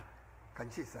感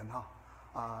谢神哈，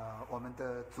我们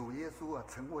的主耶稣啊，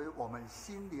成为我们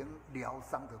心灵疗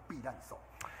伤的避难所。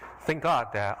Thank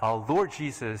God that our Lord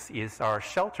Jesus is our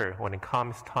shelter when it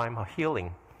comes time of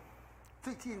healing.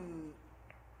 最近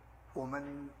我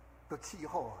们的气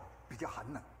候啊比较寒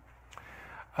冷。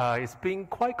It's been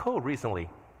quite cold recently.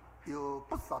 有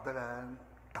不少的人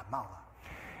感冒了。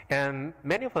And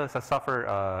many of us have suffered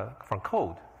from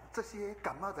cold. 这些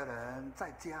感冒的人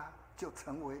在家就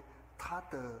成为他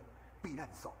的避难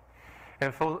所。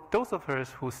And for those of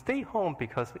us who stay home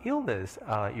because of illness,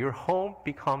 your home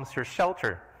becomes your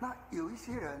shelter. 那有一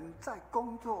些人在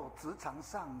工作职场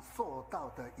上受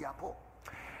到的压迫。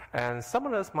And some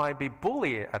of us might be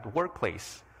bullied at the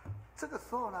workplace. 这个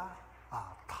时候呢，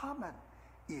他们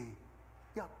也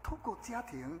要透过家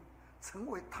庭成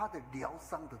为他的疗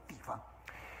伤的地方。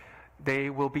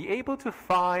They will be able to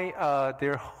find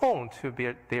their home to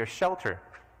be their shelter.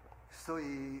 所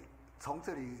以从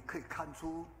这里可以看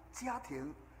出，家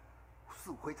庭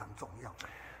是非常重要。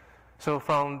So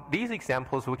from these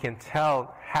examples, we can tell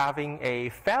having a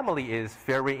family is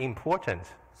very important.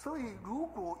 所以如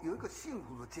果有一个幸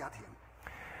福的家庭，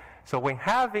 So when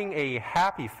having a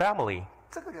happy family,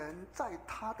 这个人在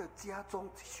他的家中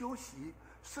休息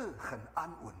是很安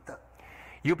稳的。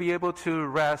you'll be able to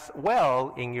rest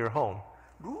well in your home.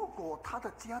 如果他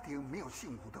的家庭没有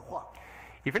幸福的话，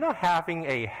 If you're not having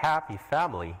a happy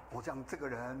family, 我想这个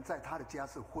人在他的家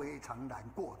是非常难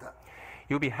过的。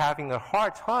you'll be having a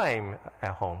hard time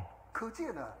at home. 可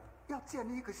见呢，要建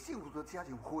立一个幸福的家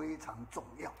庭非常重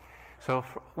要。So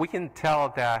we can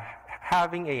tell that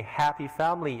having a happy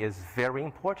family is very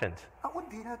important. 问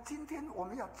题呢，今天我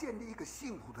们要建立一个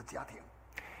幸福的家庭。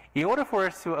In order for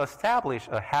us to establish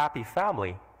a happy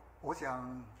family, 我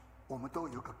想我们都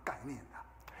有个概念的。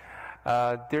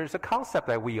there's a concept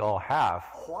that we all have.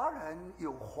 华人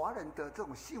有华人的这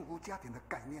种幸福家庭的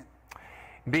概念。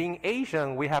Being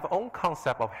Asian, we have our own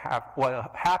concept of what a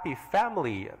happy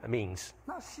family means.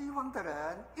 那西方的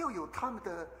人又有他们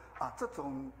的这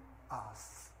种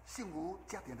幸福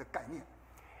家庭的概念。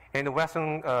In the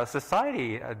Western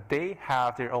society, they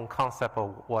have their own concept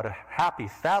of what a happy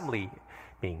family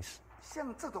means.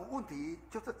 像这种问题，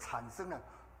就是产生了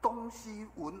东西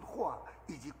文化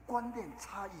以及观念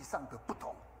差异上的不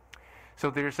同。So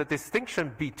there's a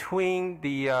distinction between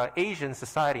the Asian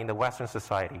society and the Western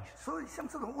society. 所以像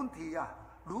这种问题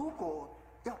如果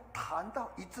要谈到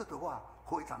一致的话，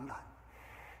非常难。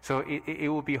So it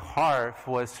will be hard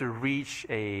for us to reach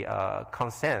a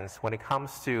consensus when it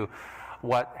comes to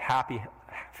what happy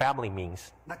family means.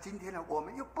 那今天呢，我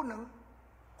们又不能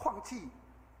放弃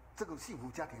这个幸福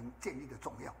家庭建立的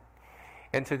重要。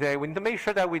And today we need to make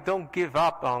sure that we don't give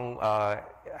up on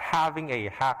having a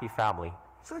happy family.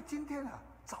 所以今天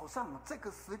早上这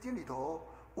个时间里头，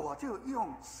我就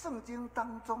用圣经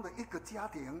当中的一个家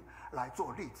庭来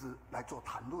做例子，来做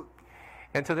谈论。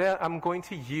And today I'm going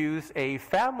to use a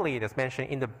family that's mentioned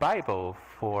in the Bible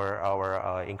for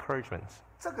our encouragement.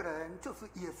 这个人就是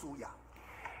耶稣亚。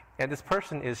And this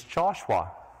person is Joshua.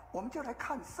 我们就来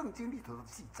看圣经里头的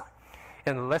记载。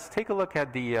And let's take a look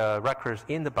at the records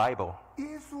in the Bible.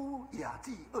 耶稣亚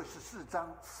记24章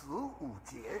15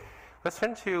节。Let's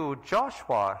turn to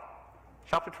Joshua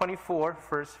chapter 24,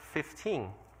 verse 15.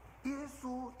 耶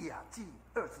稣亚记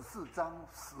24章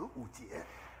15节。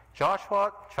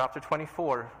Joshua chapter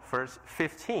 24, verse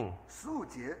 15. 15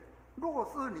节，若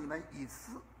是你们以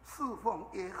侍奉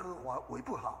耶和华为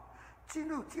不好，今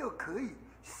日就可以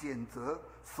选择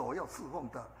所要侍奉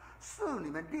的，是你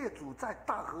们列祖在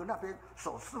大河那边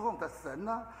所侍奉的神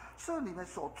呢，是你们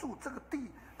所住这个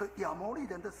地的亚摩利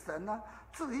人的神呢。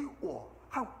至于我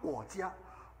和我家，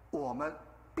我们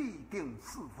必定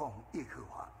侍奉耶和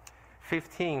华。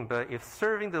15, but if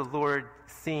serving the Lord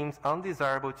seems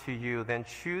undesirable to you, then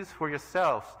choose for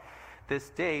yourselves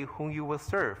this day whom you will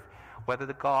serve, whether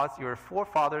the gods your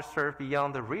forefathers served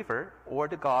beyond the river, or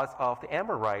the gods of the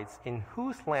Amorites in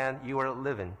whose land you are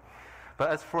living. But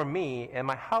as for me and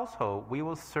my household, we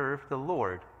will serve the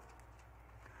Lord.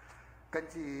 根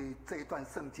据这一段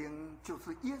圣经，就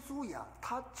是耶稣亚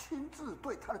他亲自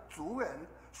对他的族人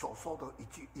所说的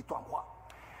一段话。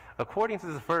According to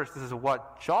this verse, this is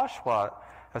what Joshua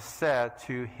has said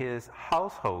to his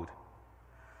household.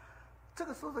 这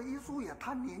个时候的耶稣亚，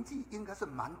他年纪应该是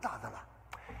蛮大的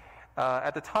了。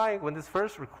At the time when this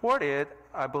verse recorded,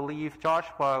 I believe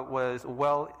Joshua was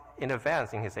well in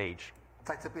advance in his age.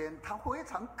 在这边，他非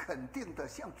常肯定的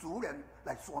向族人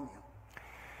来说明。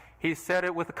He said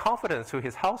it with confidence to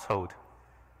his household.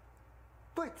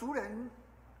 对族人，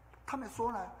他们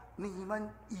说呢，你们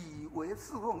以为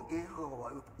侍奉耶和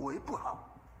华为不好。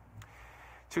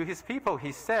To his people,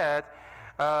 he said,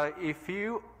 if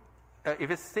you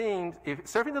if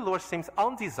serving the Lord seems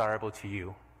undesirable to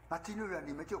you, 那今日呢，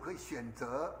你们就可以选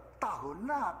择大河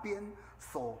那边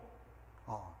所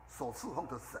侍奉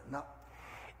的神了，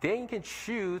 then you can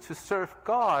choose to serve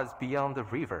gods beyond the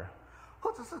river,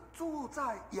 或者是住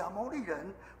在亚摩利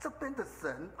人这边的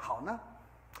神好呢？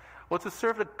 or to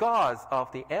serve the gods of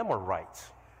the Amorites.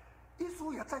 耶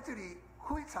稣也在这里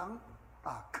非常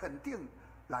肯定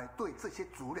来对这些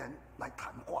族人来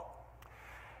谈话，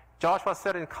 Joshua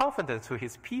said in confidence to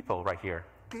his people right here,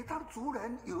 给他的族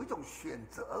人有一种选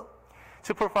择，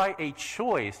 to provide a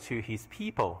choice to his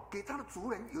people, 给他的族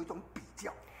人有一种比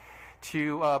较。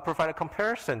 to provide a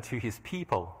comparison to his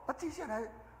people. 那接下来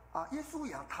耶稣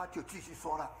呀他就继续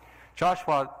说了，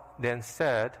 Joshua then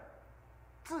said,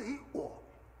 至于我，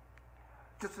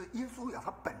就是耶稣呀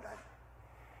他本人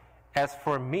as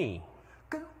for me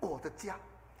跟我的家，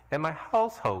 and my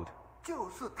household, 就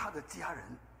是他的家人。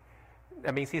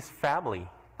 that means his family.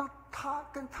 那他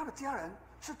跟他的家人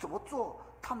是怎么做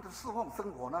他们的侍奉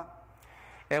生活呢？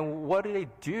 And what do they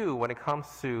do when it comes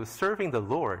to serving the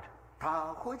Lord?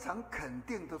 他非常肯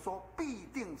定的说，必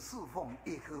定侍奉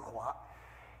耶和华。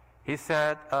 He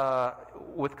said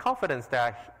with confidence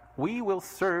that we will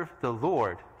serve the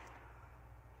Lord.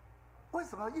 为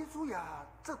什么耶稣呀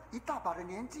这一大把的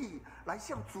年纪来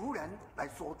向族人来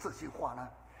说这些话呢？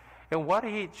 And why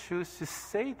did he choose to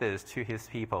say this to his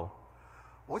people?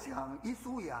 我想耶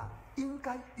稣呀应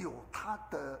该有他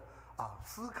的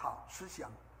思考思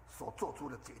想所做出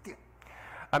的决定。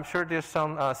 I'm sure there's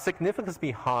some significance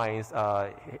behind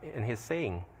in his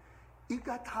saying. 应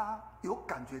该他有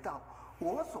感觉到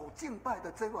我所敬拜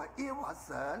的这位耶和华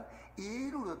神一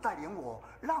路的带领我，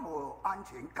让我有安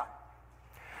全感。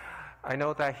 I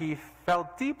know that he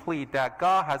felt deeply that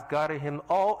God has guided him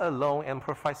all along and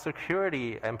provides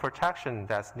security and protection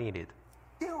that's needed.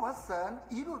 耶和华神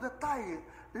一路的带领，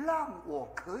让我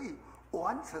可以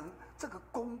完成这个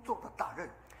工作的大任。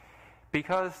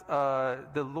 Because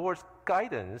the Lord's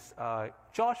guidance,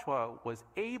 Joshua was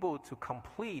able to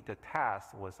complete the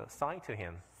task was assigned to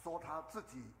him. 说他自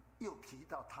己又提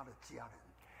到他的家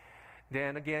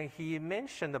人， Then again, he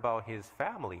mentioned about his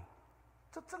family.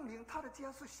 这证明他的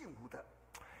家是幸福的，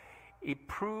 It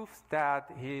proves that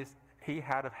he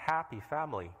had a happy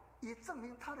family. 也证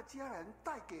明他的家人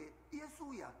带给耶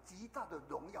稣呀极大的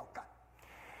荣耀感。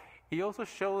 It also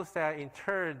shows that in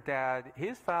turn that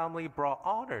his family brought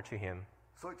honor to him.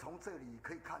 所以从这里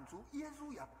可以看出，耶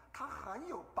稣呀他很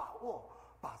有把握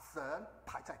把神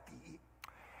排在第一。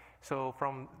 So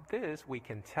from this, we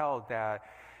can tell that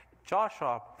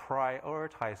Joshua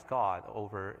prioritized God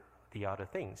over the other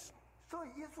things. 所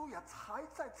以耶稣呀才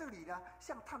在这里呢，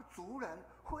向他的族人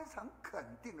非常肯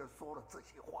定的说了这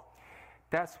些话。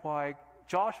 That's why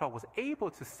Joshua was able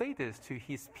to say this to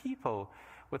his people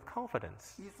with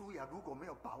confidence. 耶稣呀如果没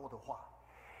有把握的话，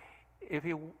 If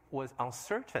he was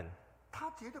uncertain, 他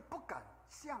绝对不敢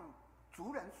向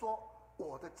族人说，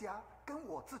我的家跟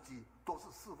我自己都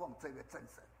是侍奉这位真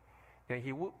神。 then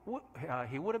he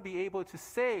wouldn't be able to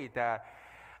say that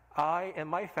I and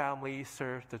my family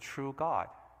serve the true God.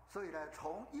 所以呢，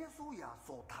从耶稣呀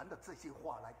所谈的这些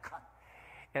话来看，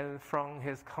 And from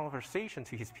his conversation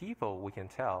to his people, we can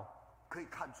tell 可以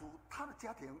看出他的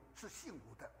家庭是幸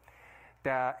福的。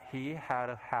 that he had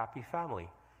a happy family.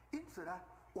 因此呢，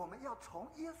我们要从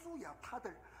耶稣呀他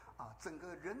的整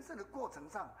个人生的过程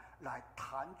上来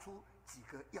谈出几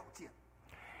个要件。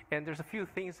 And there's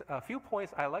a few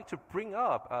points I like to bring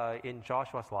up in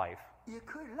Joshua's life, 也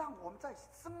可以让我们在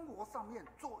生活上面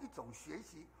做一种学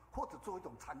习，或者做一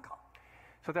种参考，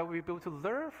 so that we'll be able to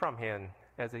learn from him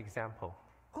as an example,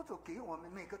 或者给我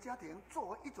们每个家庭作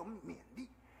为一种勉励。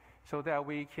 so that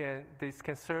this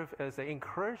can serve as an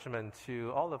encouragement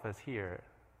to all of us here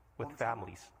with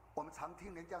families. 我们常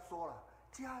听人家说了，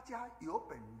家家有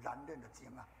本难念的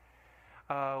经啊。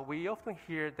 We often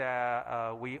hear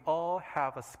that we all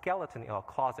have a skeleton in our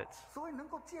closets. 所以能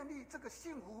够建立这个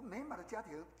幸福美满的家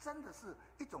庭，真的是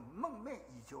一种梦寐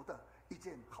以求的一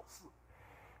件好事。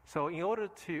 So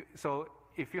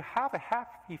if you have a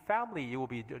happy family, it will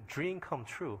be a dream come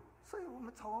true. 所以我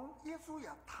们从耶稣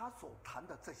呀他所谈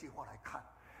的这些话来看，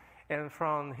 And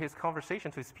from his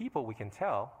conversation to his people, we can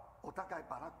tell, 我大概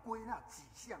把它归纳几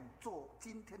项做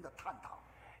今天的探讨。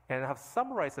 and I have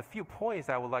summarized a few points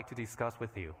I would like to discuss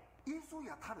with you. 耶稣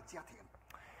呀他的家庭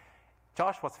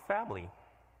Joshua's family,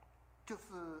 就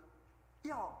是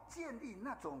要建立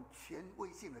那种权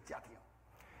威性的家庭。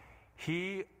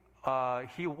 he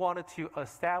wanted to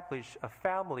establish a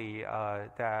family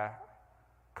that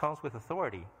comes with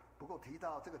authority. 不过提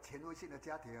到这个权威性的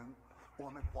家庭，我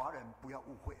们华人不要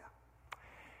误会啊。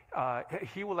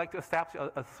he would like to establish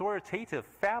an authoritative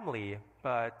family,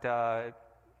 but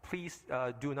please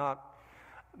do not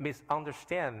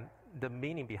misunderstand the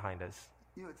meaning behind this.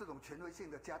 因为这种权威性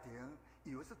的家庭，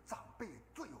以为是长辈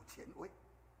最有权威。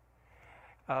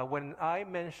When I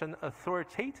mention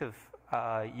authoritative,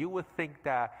 you would think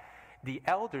that the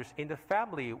elders in the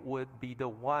family would be the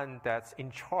one that's in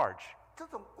charge. 这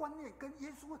种观念跟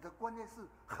耶稣的观念是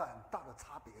很大的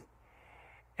差别。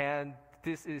And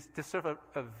this serves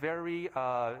a very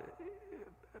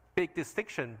big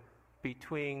distinction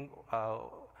between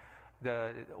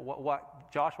what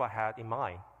Joshua had in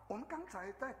mind. 我们刚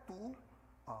才在读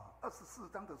24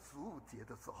章的15节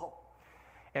的时候，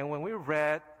 And when we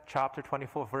read chapter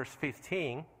 24, verse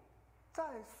 15, 在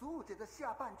15节的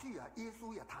下半句耶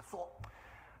稣他说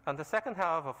on the second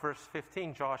half of verse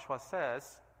 15, Joshua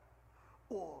says,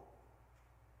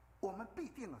 我们必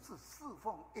定是侍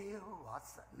奉耶和华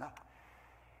神啊。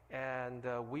 and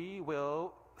we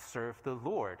will serve the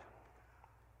Lord.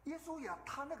 耶稣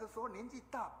他那个时候年纪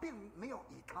大，并没有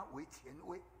以他为权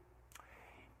威。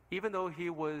 Even though he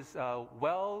was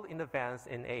well in advance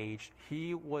in age,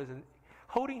 he was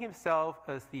holding himself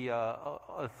as the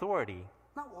authority.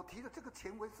 那我提的这个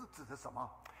权威是指的什么？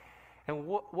 And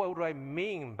what do I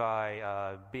mean by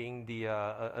being the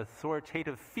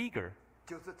authoritative figure?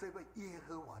 就是这位耶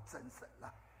和华真神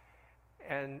啊。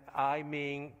 And I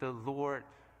mean the Lord,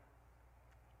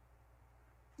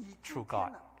 true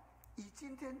God. 以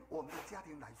今天我们的家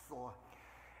庭来说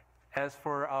As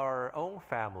for our own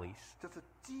families, 就是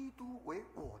基督为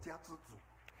我家之主。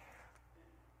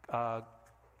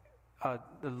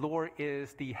 the Lord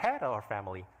is the head of our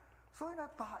family. 所以呢，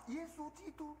把耶稣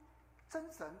基督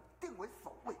真神定为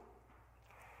首位。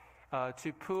 To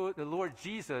put the Lord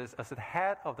Jesus as the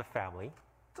head of the family,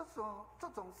 这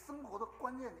种生活的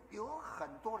观念，有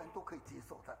很多人都可以接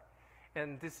受的。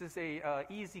 and this is a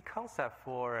easy concept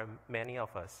for many of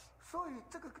us. 所以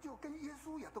这个就跟耶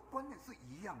稣的观念是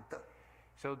一样的。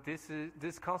 So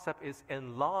this concept is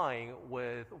in line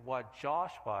with what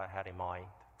Joshua had in mind.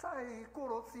 在哥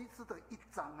罗西书的1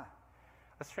章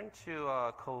Let's turn to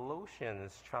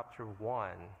Colossians chapter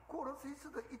 1, 哥罗西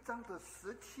书的1章的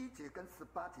17节跟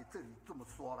18节，这里这么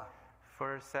说了。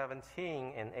 verse 17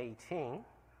 and 18.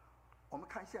 我们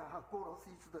看一下哥罗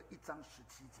西书的1章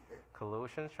17节。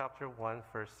 Colossians chapter 1,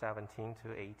 verse 17 to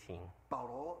 18. 保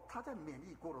罗他在勉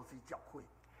励哥罗西教会，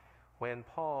 When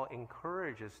Paul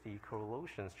encourages the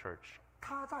Colossians church,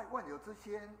 他在万有之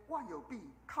先，万有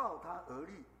必靠他而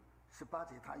立。18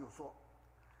节他又说，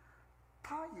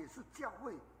他也是教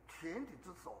会全体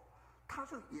之首，他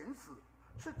是原始，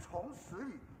是从死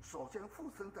里首先复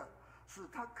生的，使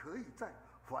他可以在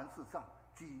凡事上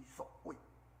居首位。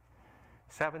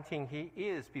 17, he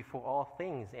is before all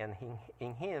things, and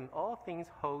in him all things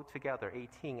hold together.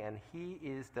 18, and he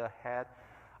is the head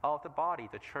of the body,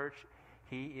 the church.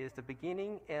 He is the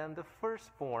beginning and the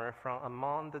firstborn from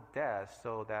among the dead,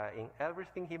 so that in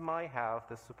everything he might have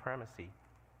the supremacy.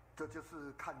 这就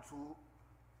是看出，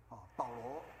保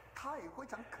罗他也非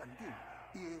常肯定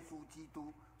耶稣基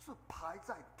督是排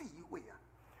在第一位啊。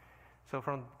 So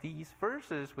from these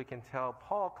verses, we can tell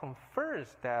Paul confirms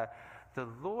that the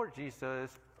Lord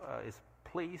Jesus is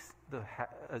placed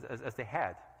as the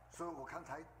head. 所以我刚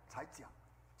才讲，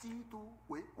基督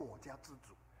为我家之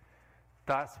主。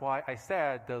 That's why I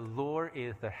said the Lord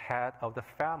is the head of the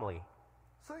family.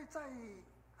 所以在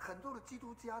很多的基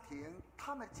督家庭，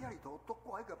他们家里头都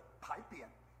挂一个牌匾：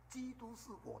基督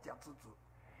是我家之主。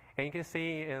 And you can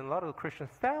see in a lot of Christian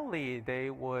family,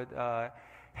 they would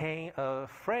hang a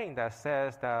frame that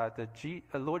says that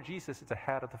the Lord Jesus is the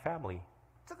head of the family.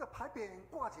 这个牌匾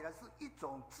挂起来是一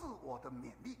种自我的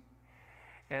勉励，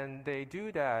 And they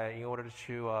do that in order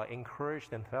to encourage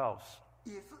themselves.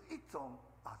 也是一种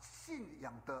信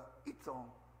仰的一种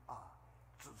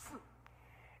指示。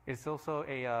 It's also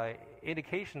a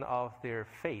indication of their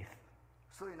faith.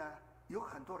 所以呢，有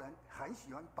很多人很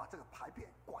喜欢把这个牌匾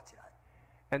挂起来。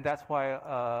 And that's why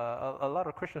a lot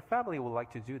of Christian family would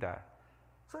like to do that.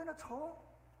 所以呢，从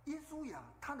耶稣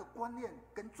他的观念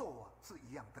跟做法是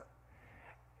一样的。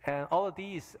 And all of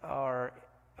these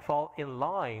fall in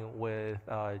line with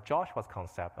Joshua's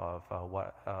concept of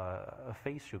what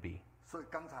faith should be. 所以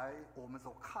刚才我们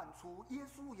所看出，耶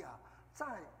稣在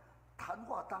谈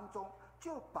话当中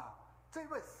就把这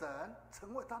位神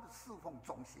成为他的侍奉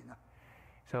中心啊。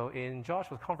 So in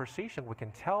Joshua's conversation, we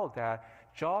can tell that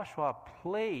Joshua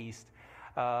placed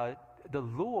the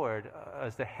Lord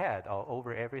as the head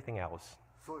over everything else.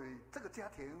 所以这个家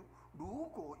庭如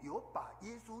果有把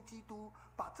耶稣基督、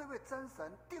把这位真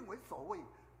神定为首位，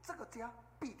这个家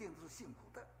必定是幸福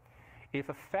的。If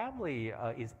a family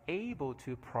is able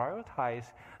to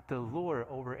prioritize the Lord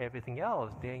over everything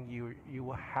else, then you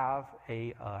will have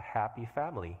a happy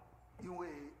family. 因为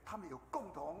他们有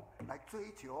共同来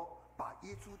追求把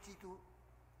耶稣基督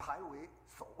排为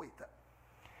首位的。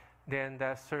Then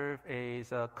that serves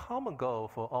as a common goal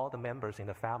for all the members in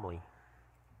the family.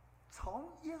 从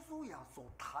耶稣亚所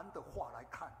谈的话来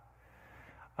看，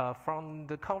 From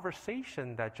the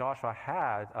conversation that Joshua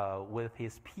had with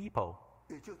his people,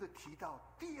 也就是提到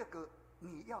第二个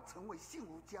你要成为幸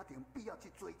福家庭必要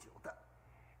去追求的，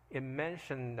 it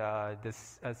mentioned the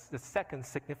second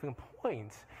significant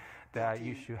point that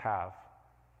you should have,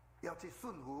 要去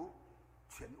顺服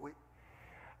权威。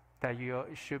 that you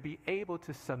should be able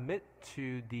to submit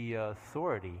to the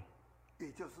authority,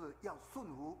 也就是要顺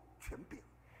服权柄。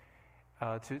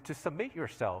 to submit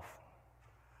yourself.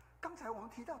 刚才我们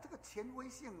提到这个权威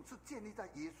性是建立在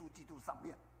耶稣基督上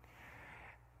面，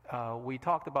 We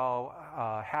talked about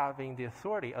having the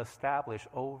authority established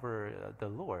over the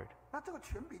Lord. 那这个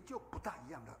权柄就不大一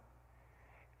样了。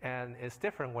 And it's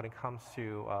different when it comes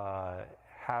to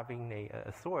having a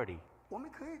authority. 我们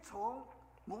可以从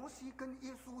摩西跟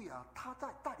耶稣亚他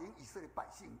在带领以色列百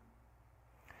姓，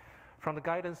 From the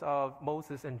guidance of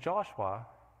Moses and Joshua,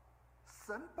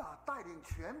 神把带领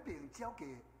权柄交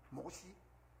给摩西，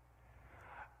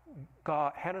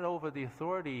 God handed over the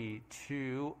authority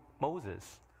to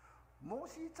Moses. 摩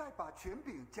西再把权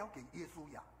柄交给耶稣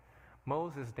亚，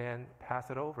 Moses then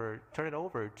turned it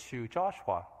over to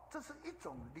Joshua. 这是一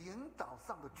种领导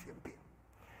上的权柄。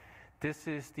 This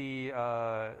is the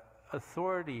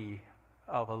authority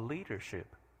of a leadership.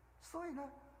 所以呢，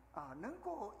能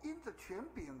够因着权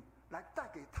柄来带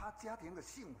给他家庭的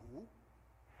幸福，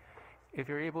 If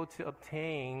you're able to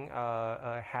obtain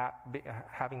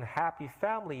having a happy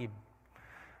family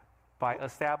by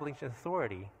establishing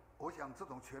authority, 我想这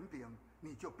种权柄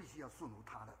你就必须要顺服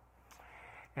他了。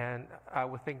 and I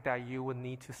would think that you would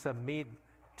need to submit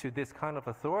to this kind of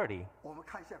authority. 我们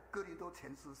看一下哥林多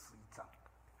前书11章，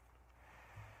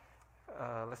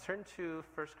 Let's turn to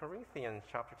 1 Corinthians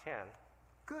chapter 10.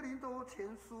 哥林多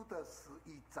前书的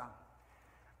11章，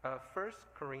 1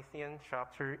 Corinthians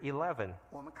chapter 11,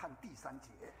 我们看第3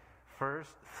节， verse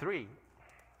 3.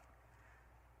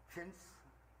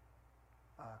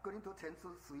 哥林多前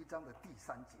书11章的第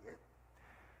3节，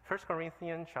 1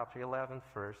 Corinthians chapter 11,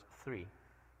 verse 3.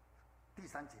 第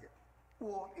3节，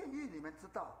我愿意你们知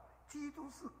道，基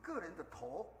督是个人的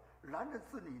头，男人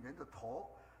是女人的头，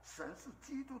神是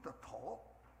基督的头。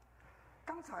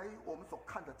刚才我们所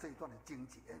看的这一段的经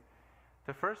节，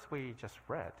 The verse we just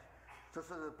read, 这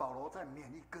是保罗在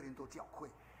勉励哥林多教会，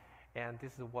 and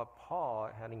this is what Paul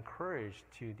had encouraged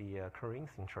to the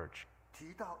Corinthian church.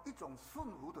 提到一种顺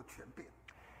服的权柄。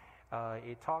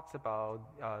 It talks about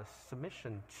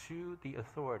submission to the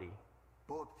authority.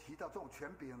 不过提到这种权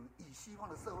柄，以西方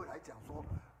的社会来讲说，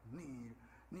女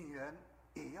人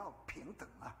也要平等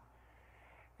啊。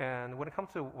 And when it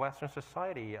comes to Western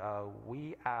society,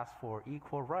 we ask for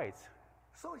equal rights.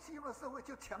 所以西方的社会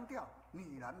就强调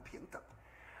女男平等。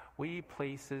 We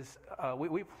place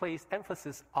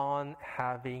emphasis on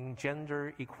having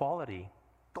gender equality.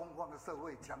 东方的社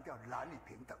会强调男女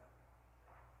平等。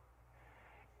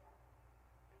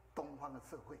东方的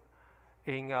社会，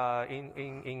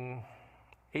 In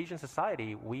Asian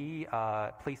society, we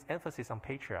place emphasis on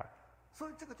patriarchy. 所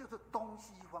以这个就是东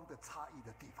西方的差异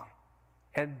的地方。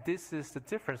 And this is the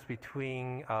difference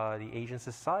between the Asian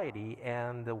society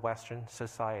and the Western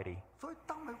society. 所以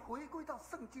当我们回归到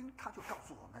圣经，他就告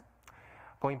诉我们，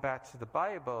 Going back to the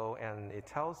Bible, and it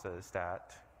tells us that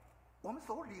我们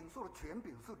所领受的权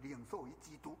柄是领受于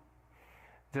基督。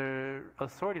 the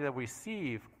authority that we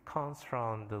receive comes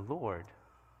from the Lord.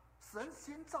 神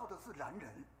先造的是男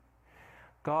人，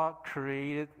 God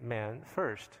created man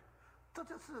first. 这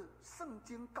就是圣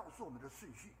经告诉我们的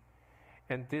顺序。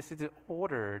 And this is the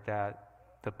order that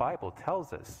the Bible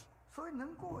tells us. 所以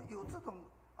能够有这种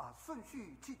顺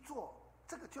序去做，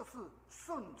这个就是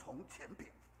顺从权柄。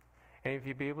 And if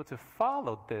you be able to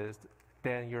follow this,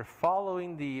 then you're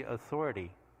following the authority.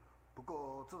 不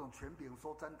过这种权柄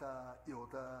说真的，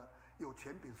有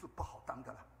权柄是不好当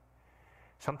的了。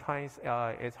 Sometimes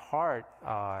it's hard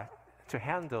to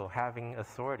handle having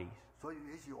authorities. 所以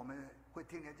也许我们会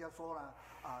听人家说了，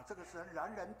这个是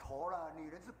男人头啦，女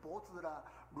人是脖子啦。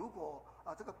如果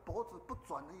这个脖子不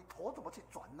转，你头怎么去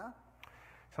转呢？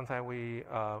 Sometimes we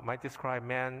might describe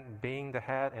men being the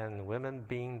head and women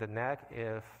being the neck.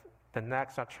 If the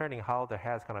neck's not turning, how the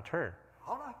head's going to turn?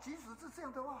 好了，即使是这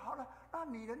样的话，好了，那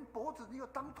女人脖子你要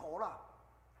当头了。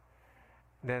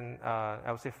 Then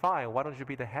I would say, fine, why don't you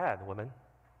be the head, woman?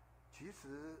 其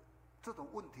实这种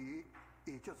问题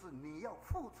也就是你要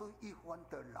付出一番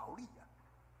的劳力啊。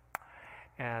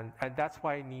And that's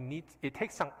why it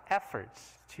takes some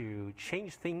efforts to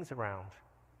change things around.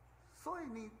 所以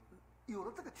你有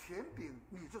了这个权柄，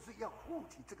你就是要负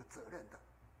起这个责任的。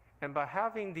And by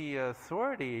having the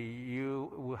authority, you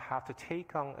will have to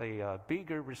take on a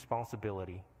bigger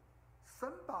responsibility.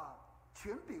 神把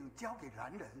权柄交给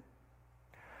男人，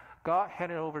 God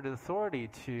handed over the authority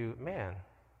to man.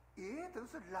 也等于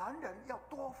是男人要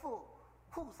多付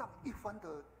上一番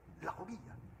的劳力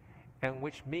啊。And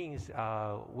which means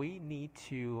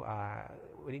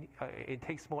it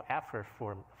takes more effort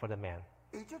for the man.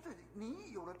 也就是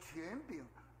你有了权柄，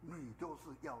你都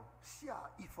是要下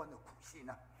一番的苦心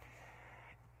啊。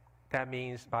That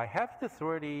means by having the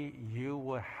authority, you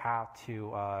will have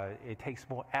to, it takes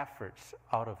more efforts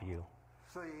out of you.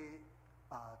 所以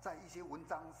在一些文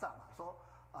章上说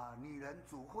女人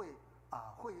主会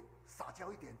会撒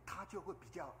娇一点，她就会比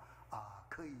较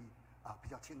可以比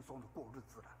较轻松的过日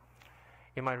子了。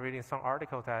In my reading some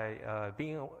article that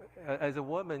being as a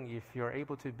woman, if you're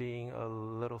able to being a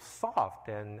little soft,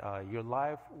 then your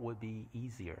life would be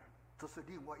easier. 这是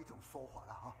另外一种说法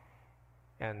了哈。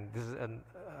And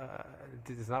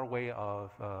this is not a way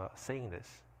of saying this.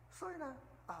 所以呢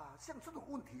像这种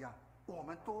问题我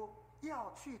们都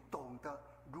要去懂得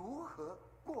如何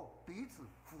过彼此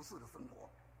服侍的生活。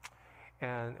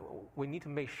And we need to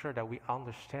make sure that we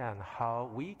understand how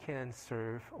we can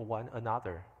serve one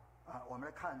another. 我们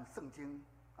来看圣经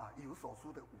以弗所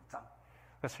书的5章。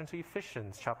Let's turn to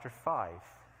Ephesians chapter 5.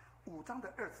 5章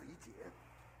的21节。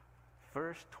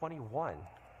Verse 21.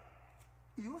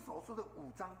 以弗所书的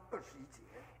5章21节。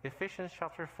Ephesians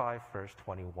chapter 5, verse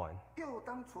 21. 又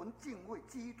当存敬畏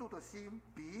基督的心，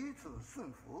彼此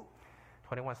顺服。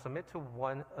21. Submit to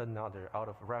one another out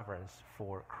of reverence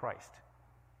for Christ.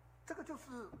 这个就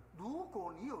是如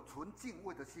果你有存敬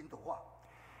畏的心的话。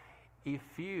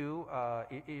If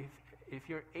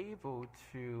you're able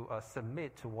to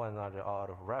submit to one another out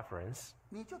of reverence,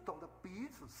 你就懂得彼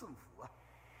此顺服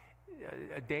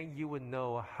then you would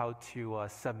know how to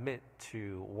submit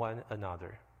to one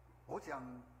another. 我想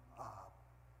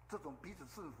这种彼此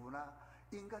顺服呢，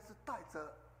应该是带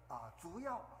着主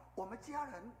要我们家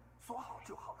人说好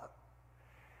就好了。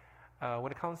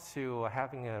When it comes to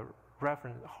having a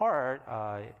reverent heart,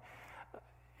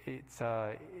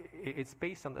 it's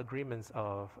based on agreements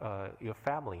of your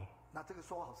family. 那这个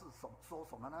说好是说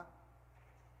什么呢？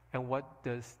 And what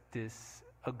does this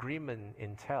agreement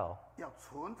entail? 要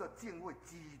存着敬畏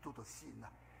基督的心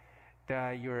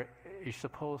That you're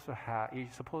supposed to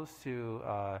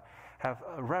have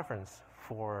a reverence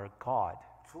for God.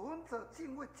 存着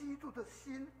敬畏基督的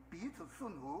心，彼此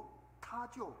顺服，他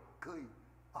就可以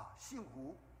幸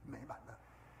福美满了。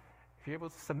If you're able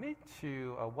to submit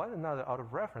to one another out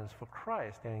of reverence for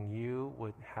Christ, then you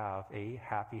would have a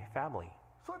happy family.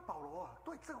 所以保罗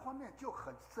对这方面就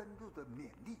很深入的勉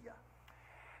励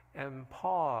And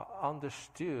Paul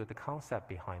understood the concept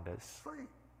behind this. 所以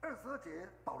22节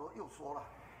保罗又说了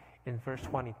In verse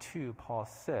 22, Paul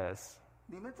says,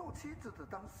 你们做妻子的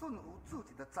当顺服自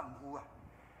己的丈夫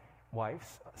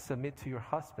Wives, submit to your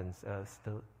husbands as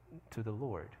to the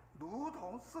Lord, 如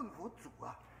同顺服主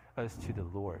as to the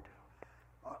Lord.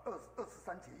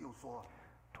 23节又说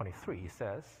 23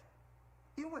 says,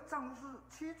 因为丈夫是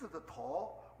妻子的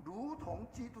头，如同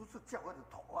基督是教会的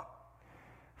头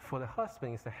For the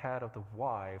husband is the head of the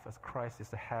wife, as Christ is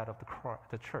the head of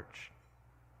the church.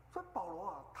 所以保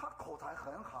罗他口才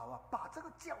很好把这个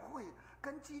教会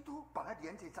跟基督把它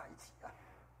连接在一起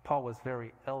Paul was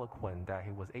very eloquent that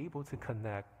he was able to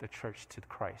connect the church to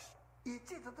Christ. 也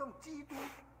借着这种基督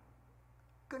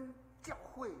跟教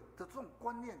会的这种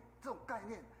观念、这种概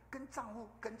念，跟丈夫、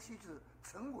跟妻子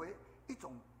成为一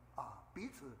种彼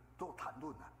此都谈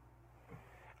论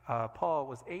Paul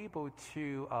was able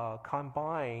to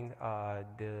combine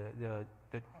the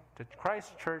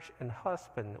Christ church and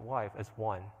husband and wife as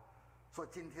one. 所以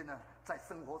今天呢，在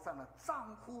生活上呢，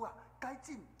丈夫该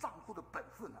尽丈夫的本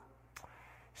分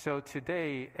So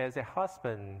today, as a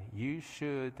husband, you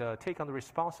should take on the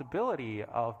responsibility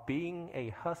of being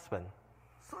a husband.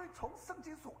 所以从圣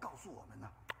经所告诉我们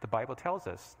The Bible tells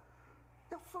us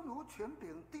要顺服权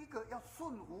柄，第一个要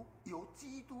顺服由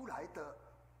基督来的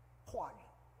话语。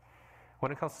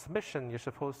when it comes to submission, you're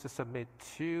supposed to submit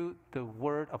to the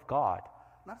Word of God.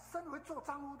 那身为做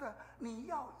丈夫的，你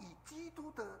要以基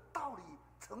督的道理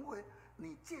成为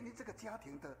你建立这个家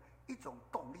庭的一种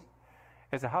动力。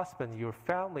As a husband, your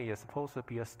family is supposed to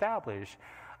be established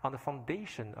on the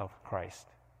foundation of Christ.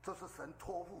 这是神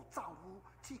托付丈夫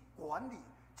去管理，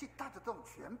去带着这种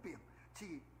权柄，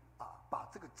去把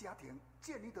这个家庭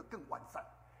建立得更完善。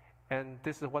And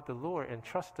this is what the Lord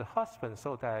entrusts the husband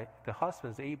so that the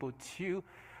husband is able to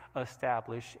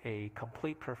establish a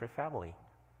complete, perfect family.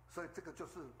 所以这个就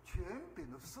是权柄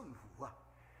的顺服啊。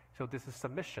So this is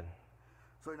submission.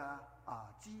 所以呢，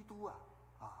基督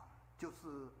就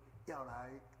是要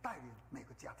来带领每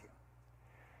个家庭。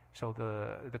So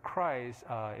the Christ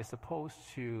is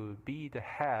supposed to be the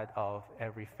head of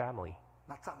every family.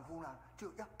 那丈夫呢，就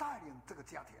要带领这个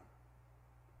家庭。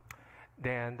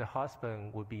Then the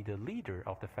husband would be the leader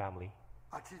of the family.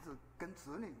 妻子跟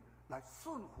子女来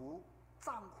顺服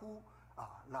丈夫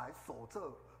来守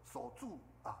住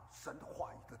神的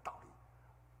话语的道理。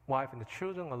Wife and the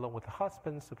children, along with the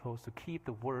husband, supposed to keep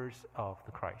the words of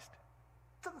the Christ.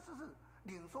 这个是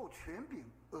领受权柄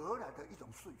而来的一种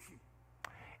顺序。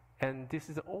And this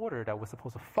is the order that we're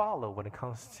supposed to follow when it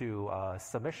comes to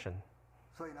submission.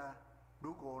 所以呢，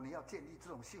如果你要建立这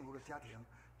种幸福的家庭，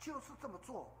就是这么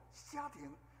做，家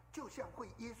庭就像会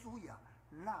耶稣一样，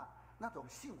那种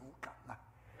幸福感啊。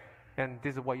And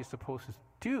this is what you're supposed to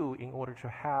do in order to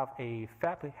have a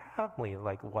family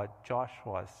like what Josh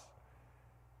was.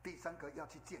 第三个要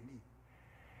去建立。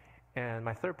And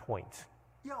my third point.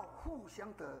 要互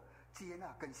相的接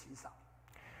纳跟欣赏。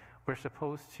We're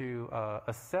supposed to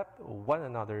accept one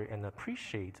another and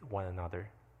appreciate one another.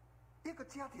 一个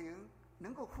家庭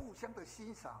能够互相的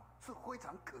欣赏是非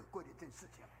常可贵的一件事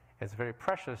情。It's very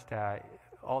precious that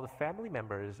all the family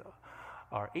members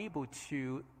are able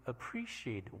to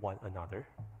appreciate one another.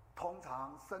 通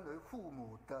常身为父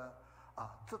母的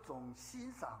这种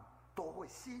欣赏，都会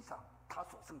欣赏他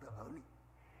所生的儿女。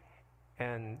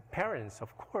And parents,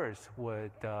 of course,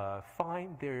 would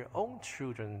find their own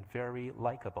children very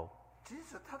likable. 即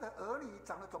使他的儿女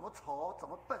长得怎么丑、怎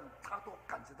么笨，他都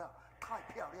感觉到太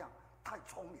漂亮、太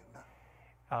聪明了。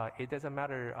It doesn't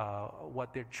matter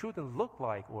what their children look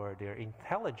like or their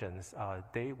intelligence,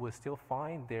 they will still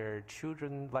find their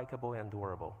children likable and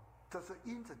adorable. 这是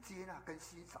因着接纳跟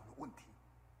欣赏的问题。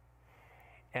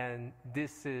And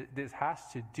this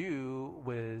has to do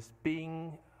with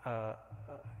being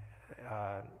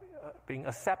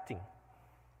accepting.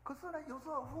 可是呢，有时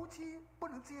候夫妻不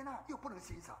能接纳，又不能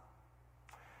欣赏。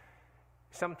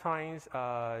Sometimes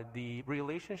the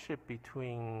relationship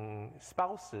between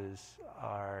spouses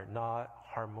are not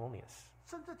harmonious.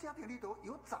 甚至家庭里头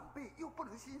有长辈，又不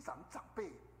能欣赏长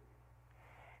辈。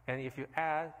And if you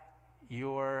add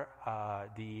your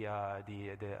the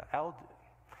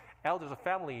elders of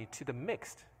family to the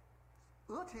mixed,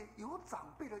 而且有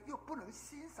长辈的又不能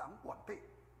欣赏晚辈。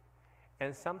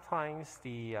And sometimes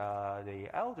the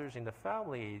elders in the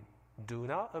family do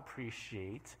not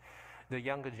appreciate the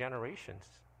younger generations.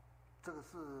 这个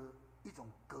是一种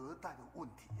隔代的问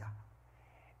题呀。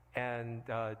And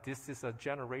this is a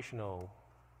generational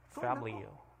family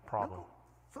problem.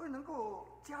 所以能够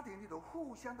家庭里头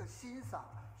互相的欣赏，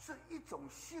是一种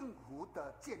幸福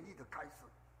的建立的开始。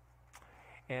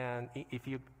And if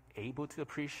you're able to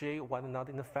appreciate one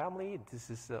another in the family, this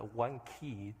is one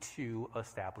key to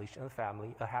establish a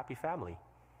happy family.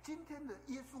 今天的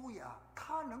耶稣呀，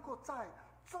他能够在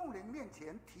众人面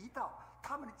前提到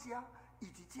他们的家以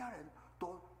及家人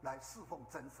都来侍奉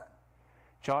真神。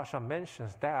Joshua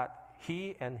mentions that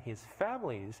he and his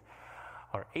families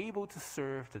are able to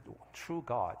serve the true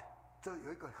God. 这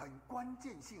有一个很关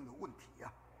键性的问题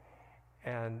呀。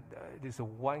And this is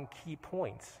one key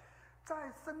point.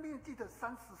 在申命记的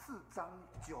34章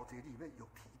9节里面有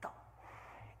提到。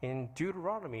In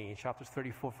Deuteronomy chapter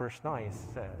 34 verse 9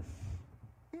 says.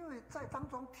 因为在当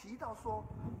中提到说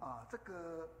这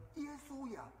个耶稣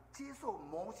呀接受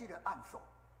摩西的按手。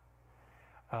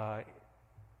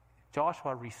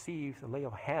Joshua received the lay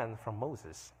of hand from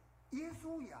Moses. 耶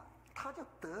稣呀，他就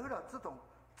得了这种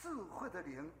智慧的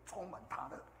灵充满他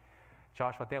的。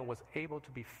Joshua then was able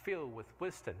to be filled with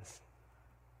wisdoms.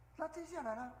 那接下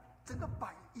来呢，整个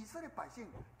以色列百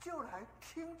姓就来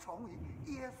听从于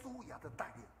耶稣呀的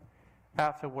带领。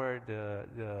Afterward,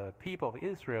 the people of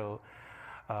Israel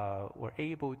were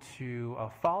able to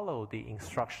follow the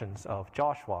instructions of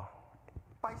Joshua.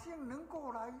 百姓能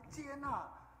够来接纳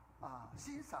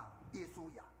欣赏耶稣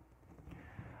呀。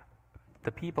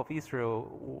The people of Israel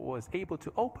was able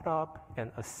to open up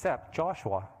and accept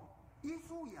Joshua. 耶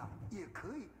稣呀也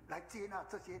可以来接纳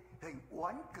这些很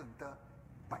顽梗的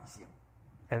百姓。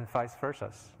And vice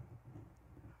versa.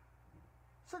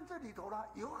 甚至里头呢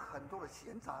有很多的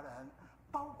闲杂人，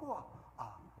包括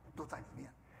都在里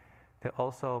面。There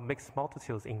are also mixed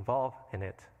multitudes involved in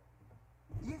it.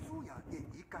 耶稣呀也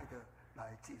一概的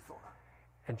来接受了。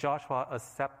And Joshua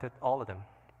accepted all of them.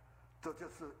 这就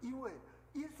是因为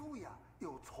耶稣呀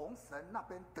有从神那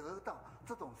边得到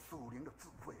这种属灵的智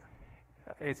慧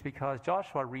It's because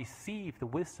Joshua received the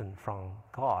wisdom from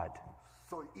God.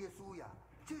 所以耶稣呀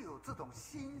就有这种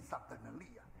欣赏的能力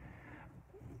呀。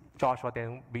Joshua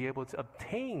then be able to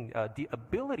obtain the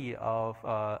ability of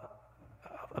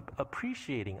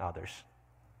appreciating others.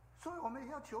 所以我们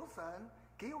也要求神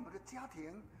给我们的家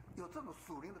庭有这种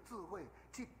属灵的智慧，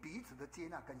去彼此的接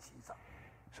纳跟欣赏。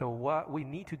So what we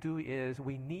need to do is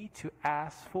we need to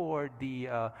ask for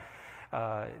the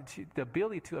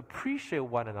ability to appreciate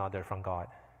one another from God.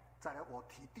 再来，我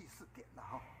提第4点了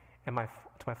哈。And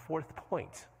to my fourth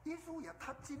point, 耶稣呀，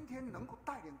他今天能够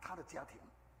带领他的家庭。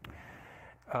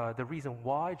the reason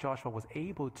why Joshua was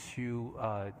able to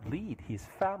lead his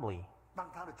family,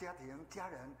 让他的家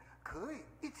人可以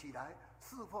一起来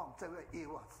侍奉这位耶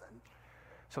和华神。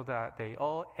so that they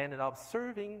all ended up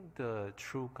serving the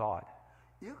true God.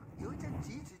 有一件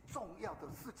极其重要的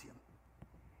事情，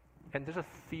 And there's a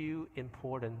few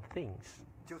important things.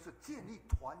 就是建立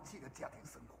团契的家庭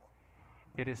生活。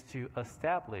It is to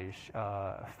establish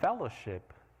fellowship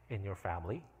in your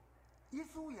family. 耶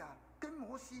稣呀，跟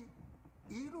摩西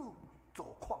一路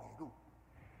走旷野路。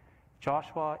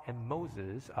Joshua and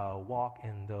Moses walk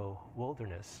in the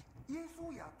wilderness. 耶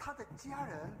稣呀，他的家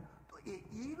人也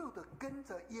一路的跟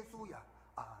着耶稣呀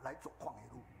来走旷野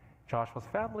路。Joshua's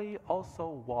family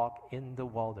also walk in the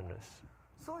wilderness.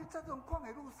 所以在这种旷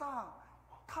野路上，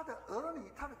他的儿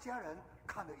女、他的家人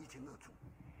看得一清二楚。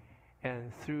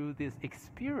And through this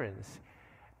experience,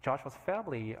 Joshua's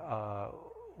family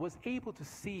was able to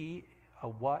see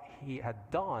what he had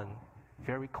done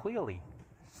very clearly.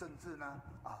 甚至呢，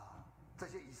这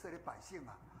些以色列百姓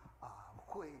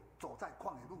会走在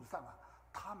旷野路上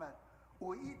他们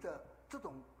唯一的这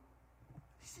种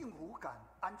幸福感、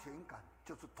安全感，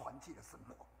就是团契的生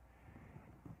活。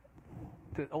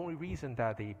The only reason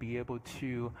that they be able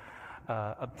to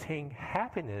obtain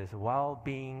happiness while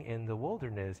being in the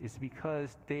wilderness is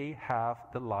because they have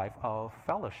the life of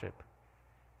fellowship.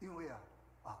 因为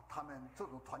他们这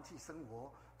种团契生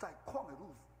活在旷野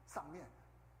路上面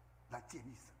来建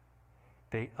立神。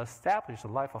They establish a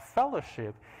life of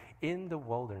fellowship in the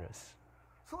wilderness.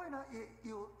 所以呢，也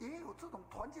有这种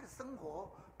团契的生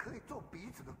活，可以做彼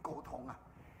此的沟通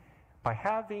By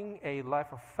having a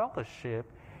life of fellowship,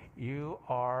 you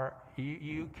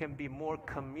can be more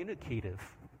communicative.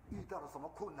 遇到了什么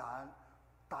困难，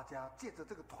大家借着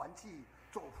这个团契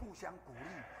做互相鼓励、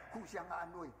互相安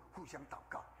慰、互相祷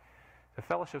告。The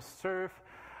fellowship serve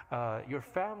your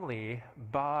family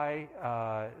by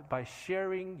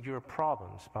sharing your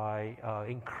problems, by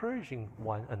encouraging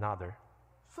one another.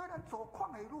 虽然走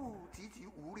旷野路极其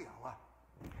无聊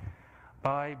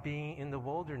By being in the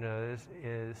wilderness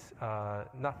is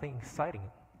nothing exciting.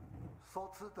 所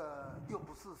吃的又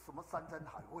不是什么山珍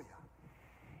海味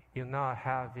You're not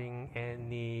having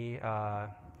any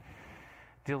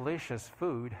delicious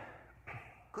food.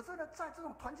 可是呢，在这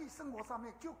种团契生活上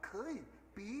面，就可以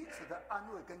彼此的安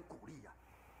慰跟鼓励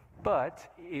But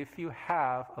if you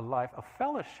have a life of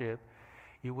fellowship,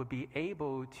 you would be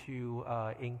able to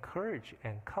encourage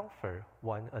and comfort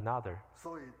one another.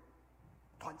 所以，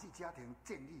团契家庭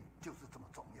建立就是这么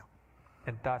重要。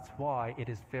And that's why it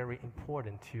is very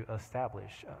important to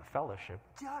establish fellowship.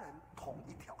 家人同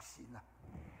一条心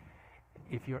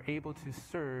If you're able to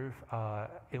serve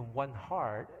in one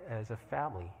heart as a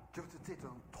family, 就是这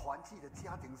种团契的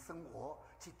家庭生活，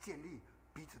去建立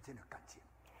彼此间的感情。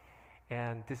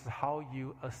and this is how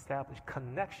you establish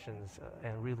connections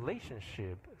and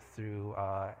relationship through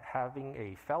having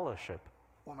a fellowship.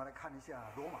 我们来看一下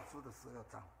罗马书的12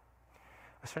章。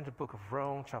Let's turn to the book of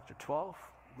Rome, chapter 12.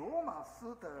 罗马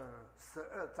书的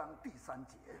12章第3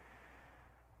节。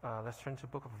Let's turn to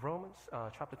the book of Romans,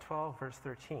 chapter 12, verse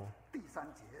 13. 第3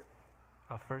节。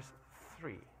Verse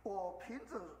 3. 我凭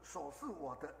着所是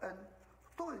我的恩，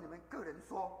对你们个人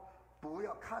说，不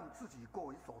要看自己过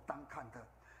为所当看的，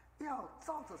要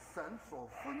照着神所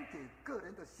分给个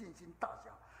人的信心大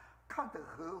小，看得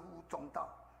合乎中道。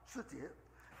4节。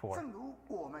正如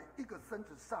我们一个身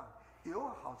子上有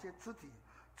好些肢体，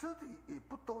肢体也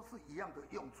不都是一样的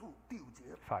用处。第5节。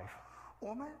5.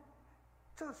 我们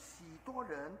这许多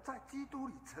人在基督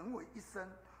里成为一身，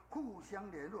互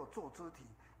相联络做肢体，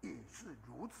也是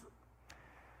如此。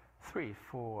3.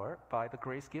 For by the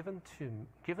grace given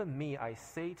me, I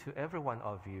say to every one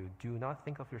of you, do not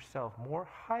think of yourself more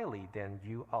highly than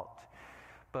you ought,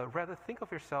 but rather think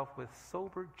of yourself with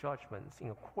sober judgments in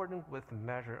accordance with the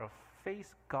measure of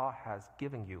faith God has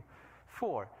given you.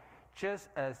 4. Just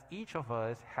as each of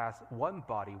us has one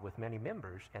body with many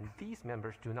members, and these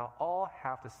members do not all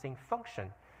have the same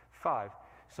function. 5.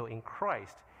 So in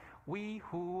Christ, we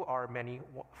who are many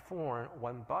form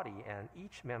one body, and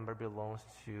each member belongs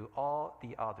to all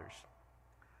the others.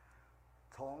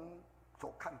 从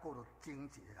所看过的经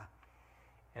节啊，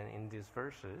 And in these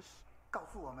verses, 告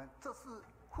诉我们这是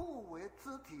互为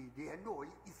肢体，联络于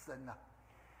一身啊。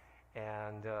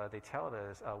 and they tell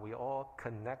us we all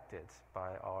connected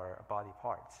by our body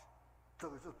parts. 这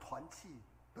个是团契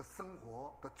的生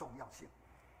活的重要性。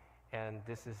 And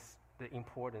this is the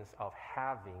importance of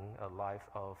having a life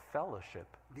of fellowship.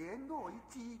 联络于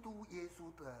基督耶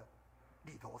稣的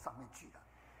里头上面去了。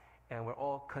 And we're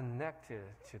all connected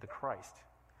to the Christ.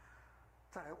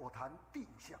 再来，我谈第5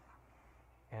项啊，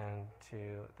 And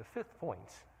to the fifth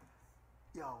point,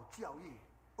 要教育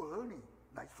儿女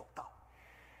来守道。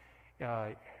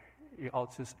 you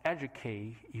ought to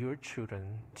educate your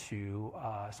children to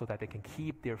so that they can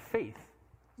keep their faith.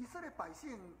 以色列百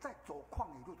姓在走旷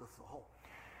野路的时候，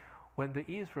 When the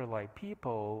Israelite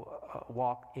people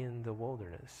walk in the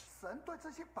wilderness, 神对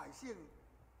这些百姓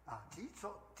啊极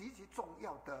其重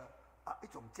要的一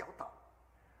种教导。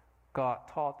 God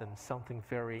taught them something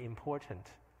very important.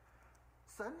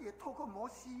 神也透过摩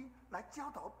西来教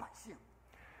导百姓。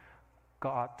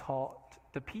 God taught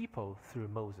the people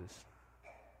through Moses.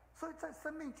 所以在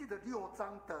申命记的6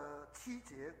章的7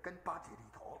节跟8节里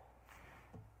头，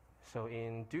 So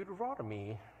in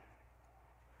Deuteronomy,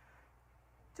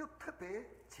 就特别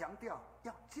强调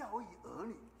要教育儿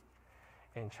女。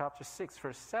 in chapter 6,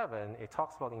 verse 7, it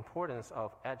talks about the importance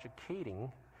of educating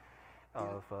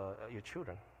of your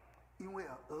children. 因为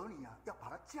儿女要把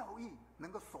他教育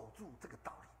能够守住这个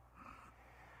道理。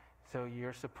 So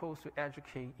you're supposed to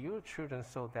educate your children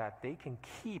so that they can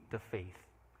keep the faith.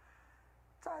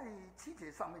 在7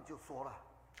节上面就说了，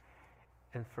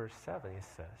 In verse 7, it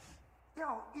says,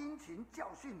 要殷勤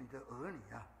教训你的儿女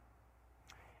啊，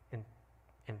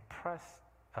 impress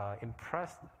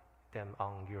them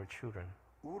on your children.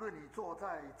 无论你坐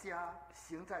在家、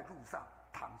行在路上、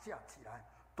躺下起来，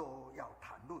都要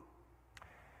谈论。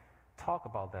 Talk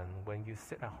about them when you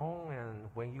sit at home and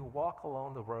when you walk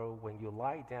along the road, when you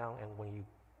lie down and when you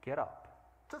get up.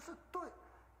 这是对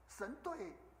神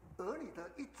对儿女的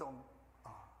一种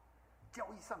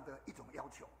教育上的一种要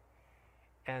求。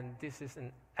 And this is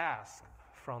an ask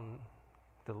from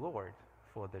the Lord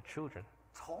for the children.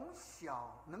 从小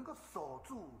能够守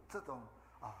住这种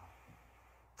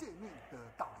诫命的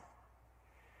道理。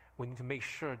 We need to make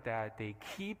sure that they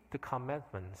keep the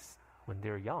commandments when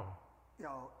they're young.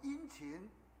 要殷勤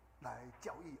来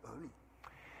教育儿女。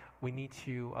 We need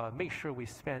to make sure we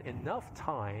spend enough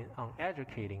time on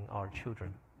educating our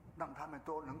children 让他们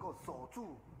都能够守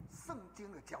住圣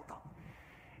经的教导。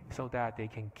 so that they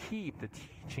can keep the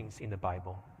teachings in the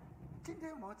Bible 今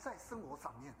天我们在生活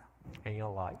上面呢， in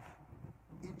your life.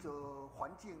 因着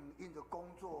环境、因着工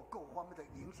作各方面的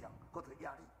影响或者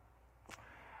压力，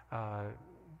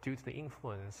 Due to the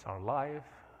influence our life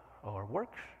or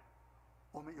work,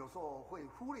 我们有时候会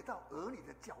忽略到儿女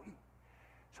的教育。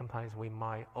 sometimes we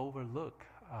might overlook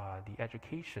the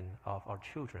education of our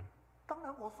children. 当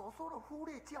然，我所说的忽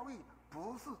略教育，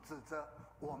不是指着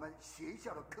我们学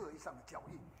校的课业上的教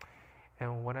育，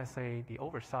 And when I say the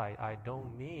oversight, I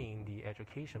don't mean the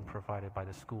education provided by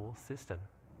the school system.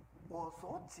 我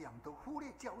所讲的忽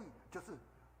略教育，就是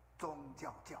宗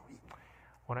教教育。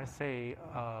 When I say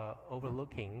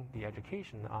overlooking the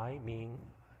education, I mean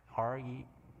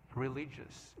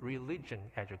religion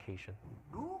education.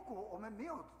 如果我们没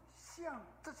有像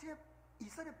这些以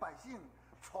色列百姓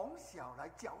从小来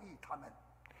教育他们，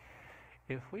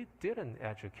 If we didn't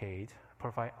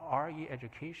provide RE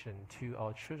education to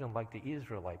our children like the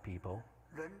Israelite people,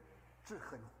 人是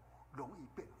很容易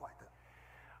变坏的。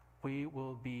 we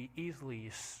will be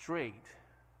easily strayed.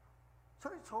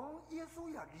 所以从耶稣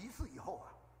亚离世以后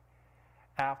啊，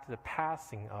 After the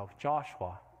passing of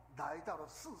Joshua, 来到了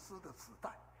士师的时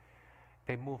代，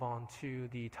 they move on to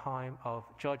the time of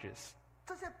Judges.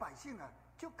 这些百姓啊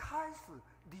就开始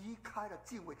离开了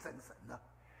敬畏真神了。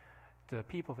 The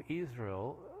people of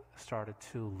Israel started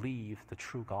to leave the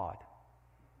true God.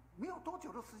 没有多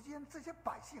久的时间，这些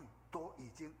百姓都已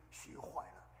经学坏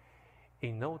了。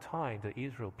 In no time, the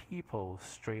Israel people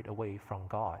strayed away from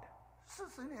God.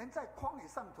 40年在旷野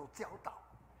上头教导，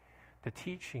 The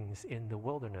teachings in the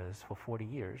wilderness for 40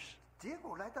 years 结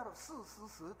果来到了士师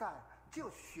时代就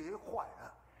学坏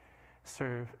了。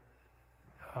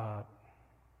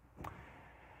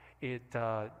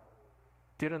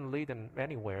 didn't lead them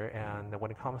anywhere, and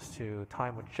when it comes to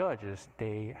time of Judges,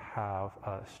 they have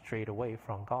strayed away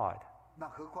from God. 那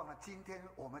何况呢？今天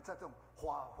我们在这种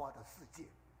花花的世界，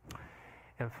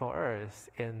 And for us,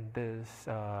 in this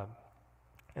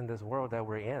world that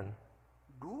we're in,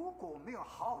 如果没有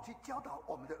好好去教导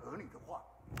我们的儿女的话，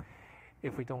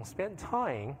 if we don't spend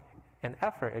time and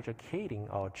effort educating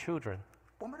our children,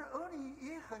 我们的儿女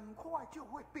也很快就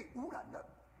会被污染了。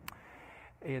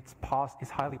It's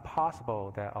highly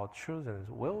possible that our children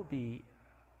will be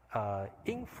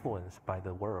influenced by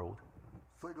the world.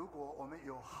 所以，如果我们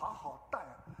有好好带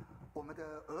我们的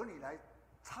儿女来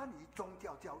参与宗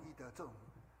教教育的这种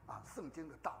圣经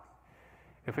的道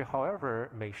理， If we, however,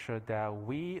 make sure that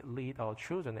we lead our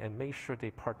children and make sure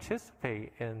they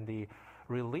participate in the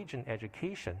religion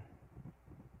education,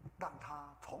 让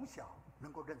他从小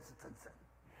能够认识真神，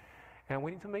 and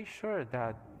we need to make sure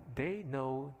that they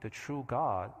know the true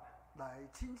God, 来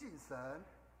亲近神，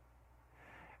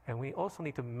 and we also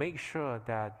need to make sure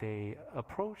that they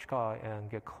approach God and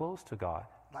get close to God,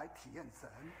 来体验神，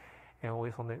 and we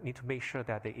also need to make sure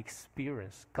that they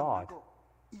experience 能 God, 够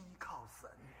依靠神。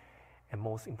 and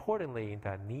most importantly,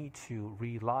 that need to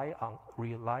rely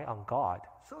on God.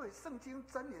 所以，圣经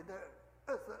箴言的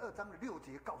22章的6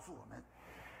节告诉我们，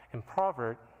 In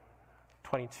Proverbs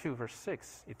 22, verse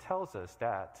 6, it tells us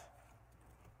that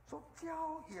说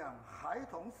教养孩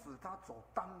童，使他走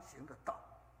当行的道，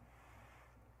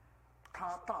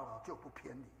他到了就不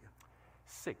偏离。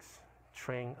 6,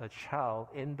 train a child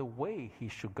in the way he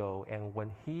should go, and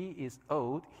when he is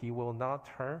old, he will not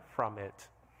turn from it.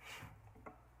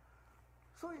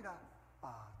 所以呢，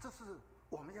这是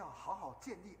我们要好好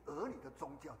建立儿女的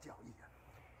宗教教育啊。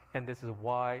 And this is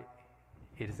why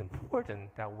it is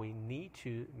important that we need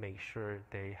to make sure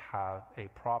they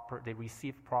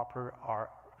receive proper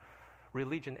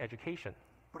religion education.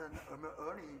 不然我们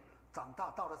儿女长大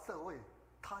到了社会，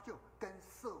他就跟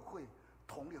社会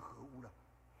同流合污了。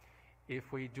 If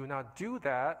we do not do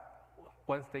that,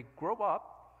 once they grow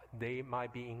up, they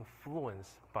might be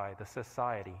influenced by the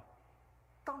society.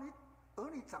 当你儿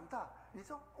女长大，你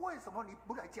说为什么你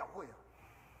不来教会啊？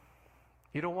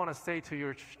 You don't want to say to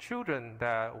your children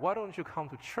that, why don't you come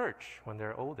to church when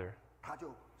they're older? 他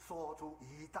就说出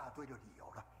一大堆的理由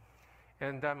了。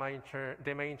 And they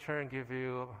may in turn give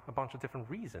you a bunch of different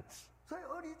reasons. 所以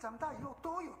儿女长大以后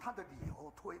都有他的理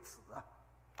由推辞啊。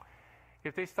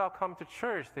 If they stop coming to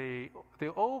church, they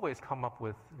always come up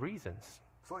with reasons.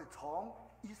 所以从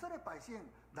以色列百姓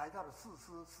来到了士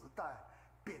师时代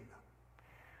变了。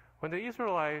 When the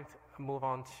Israelites move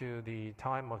on to the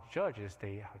time of Judges,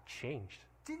 they have changed.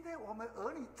 今天我们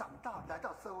儿女长大来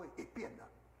到社会也变了。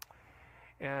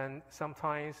 And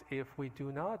sometimes, if we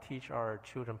do not teach our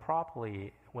children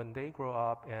properly, when they grow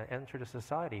up and enter the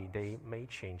society, they may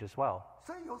change as well.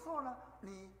 所以有时候呢，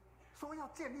你说要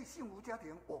建立幸福家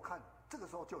庭，我看这个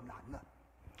时候就难了。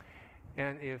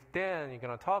 And if then you're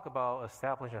going to talk about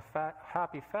establishing a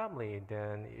happy family,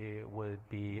 then it would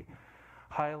be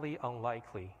highly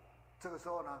unlikely. 这个时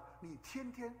候呢，你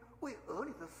天天为儿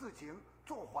女的事情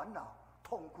做烦恼、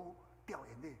痛哭、掉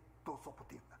眼泪，都说不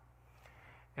定了。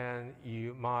 And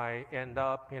you might end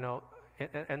up,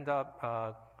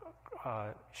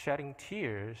 shedding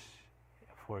tears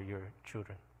for your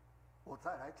children. 我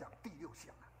再来讲第6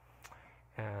项啊，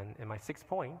 And in my 6th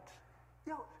point,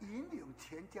 要引领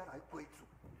全家来归主。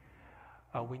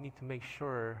 we need to make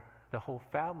sure the whole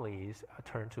families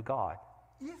turn to God.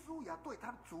 耶稣也对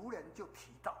他的族人就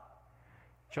提到，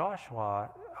 Joshua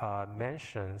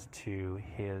mentions to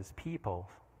his people,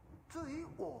 至于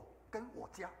我跟我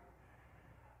家，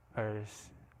 as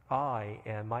I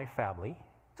and my family,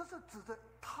 这是指着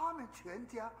他们全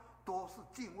家都是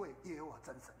敬畏耶和华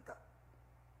真神的，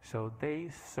 so they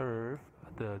serve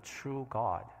the true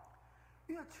God.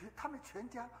 因为他们全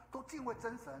家都敬畏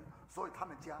真神，所以他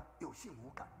们家有幸福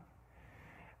感。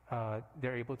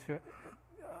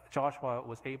 Joshua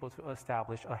was able to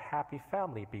establish a happy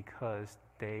family because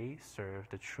they serve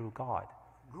the true God.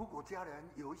 如果家人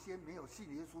有一些没有信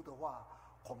耶稣的话，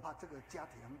恐怕这个家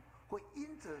庭会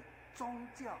因着宗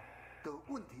教的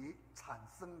问题产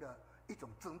生了一种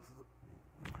争执。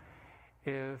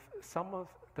 If some of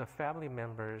the family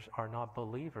members are not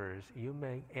believers, you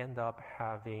may end up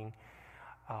having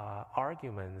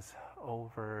arguments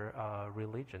over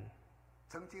religion.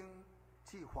 曾经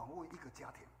去访问一个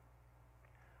家庭，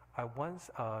 I once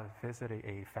visited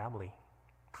a family.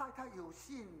 太太有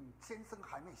信，先生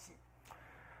还没信。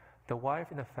 The wife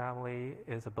in the family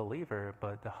is a believer,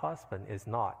 but the husband is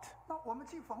not. 那我们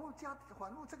去访问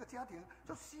这个家庭，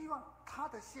就希望他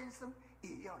的先生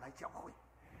也要来教会。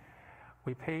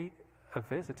 We paid a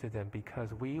visit to them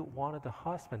because we wanted the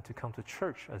husband to come to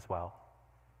church as well.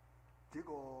 结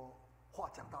果话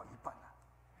讲到一半了，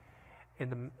 In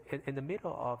the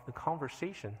middle of the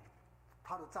conversation,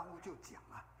 他的丈夫就讲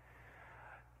啊，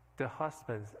 the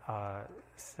husband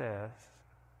says,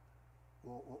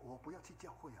 我不要去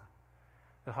教会啊，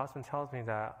 the husband tells me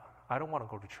that I don't want to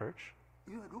go to church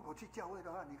因为如果去教会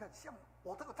的话，你看像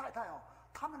我这个太太哦，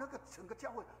他们那个整个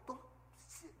教会都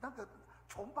那个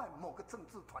崇拜某个政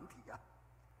治团体啊。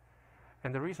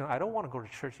And the reason I don't want to go to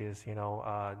church is,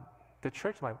 the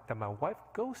church that my wife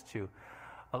goes to,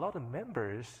 a lot of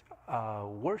members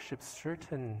worship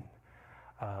certain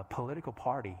political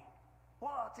party.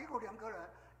 哇，结果两个人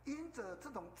因着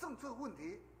这种政治问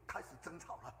题开始争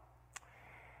吵了。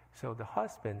So the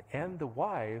husband and the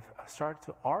wife start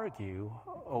to argue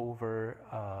over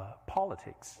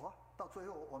politics. 哇，到最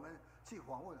后我们去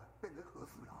访问了，变成和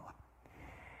事佬啊。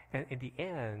And in the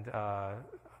end,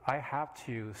 I have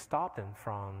to stop them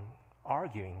from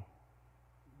arguing.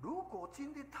 如果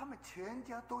今天他们全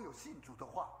家都有信主的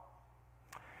话，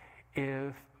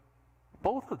 If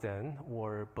both of them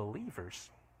were believers,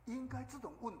 应该这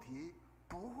种问题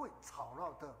不会吵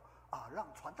闹的让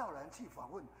传道人去访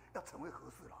问，要成为和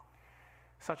事佬。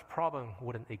such problem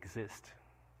wouldn't exist.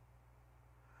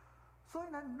 所以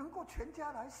呢，能够全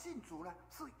家来信主呢，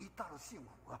是一大的幸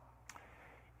福啊。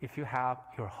If you have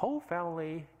your whole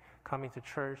family coming to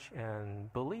church and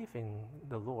believe in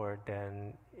the Lord,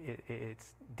 then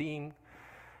it's deemed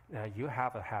you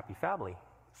have a happy family.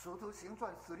 使徒行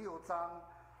传16章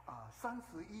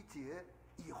31节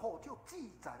以后就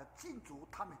记载了信主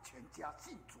他们全家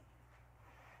信主。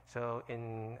So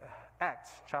in Acts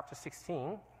chapter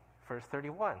 16, verse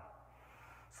 31.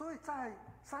 所以在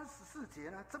34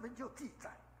节呢，这边就记载。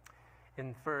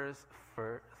In verse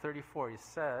 34 it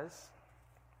says,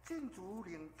 信主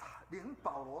领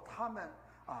保罗他们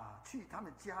去他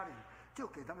们家里，就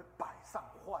给他们摆上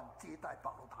饭接待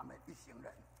保罗他们一行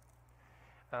人。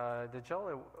the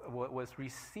jailer was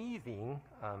receiving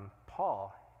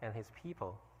Paul and his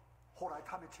people. 后来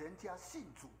他们全家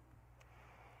信主。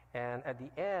And at the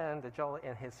end, the jailer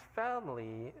and his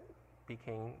family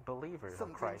became believers of 圣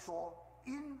经 Christ. 说，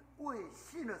因为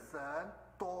信了神，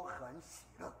都很喜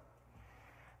乐。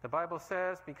 The Bible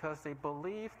says, because they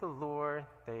believe the Lord,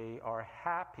 they are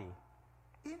happy.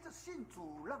 因着信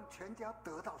主，让全家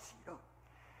得到喜乐。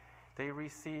 They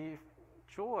receive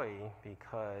joy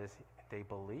because they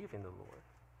believe in the Lord.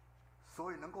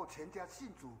 所以能够全家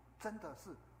信主，真的是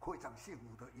非常幸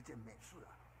福的一件美事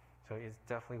啊！ So it's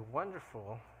definitely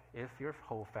wonderful if your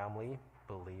whole family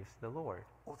believes the Lord.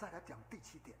 我再来讲第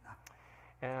7点啊，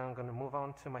 And I'm going to move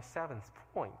on to my 7th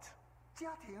point.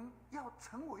 家庭要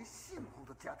成为幸福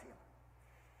的家庭，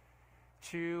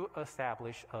 To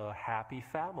establish a happy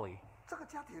family. 这个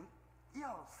家庭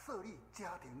要设立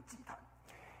家庭祭坛。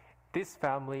 This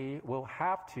family will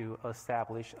have to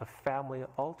establish a family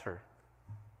altar.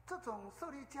 这种设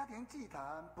立家庭祭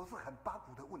坛不是很八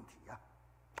股的问题啊。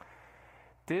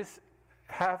 This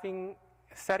setting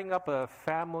up a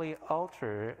family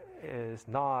altar is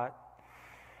not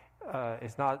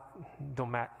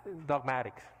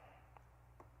dogmatic.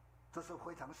 这是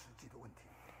非常实际的问题，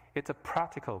 It's a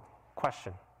practical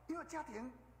question. 因为家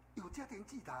庭有家庭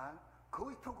祭坛，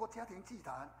可以透过家庭祭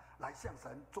坛来向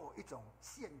神做一种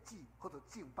献祭或者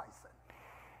敬拜神。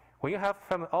 When you have a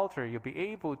family altar, you'll be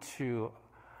able to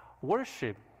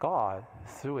worship God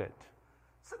through it.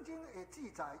 圣经也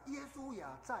记载，耶稣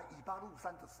亚在以巴路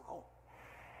山的时候，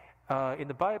 In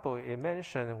the Bible, it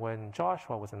mentioned when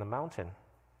Joshua was in the mountain.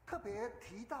 特别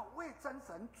提到为真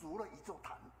神筑了一座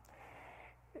坛。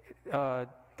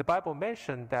 The Bible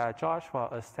mentioned that Joshua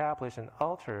established an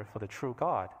altar for the true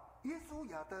God. 耶稣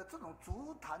亚的这种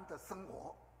筑坛的生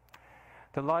活，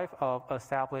 The life of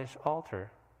established altar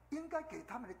应该给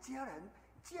他们的家人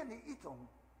建立一种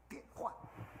典范。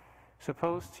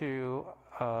 supposed to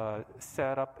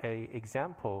set up an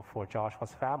example for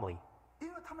Joshua's family.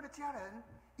 因为他们的家人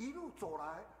一路走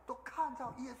来，都看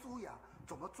到耶稣亚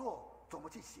怎么做，怎么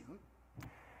去行。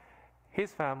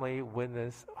 His family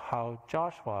witnessed how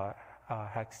Joshua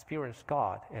had experienced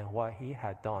God and what he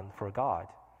had done for God.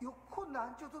 有困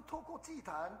难就是透过祭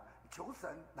坛求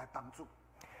神来帮助。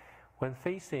 When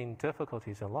facing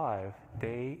difficulties in life,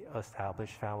 they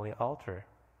established family altar.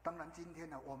 当然，今天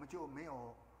呢，我们就没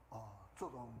有这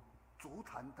种足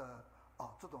坛的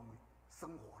这种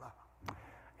生活了。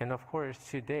 And of course,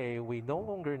 today we no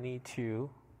longer need to.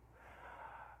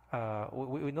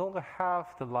 We no longer have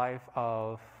the life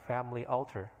of family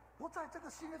altar. 不在这个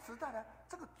新的时代呢，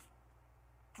这个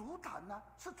足坛呢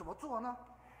是怎么做呢？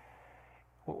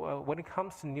 When it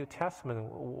comes to New Testament,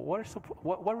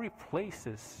 what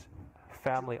replaces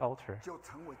family altar? 就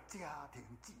成为家庭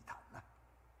祭坛了。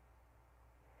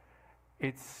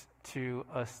 It's to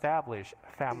establish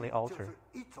family 就 altar. 是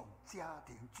一种家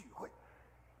庭聚会。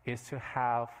 Is to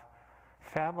have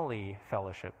family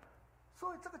fellowship.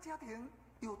 所以这个家庭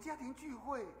有家庭聚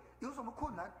会，有什么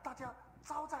困难，大家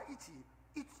招在一起，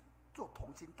一起做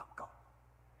同心祷告。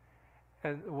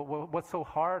 And what's so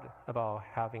hard about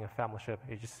having a fellowship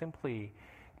is just simply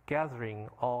gathering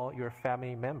all your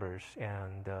family members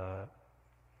and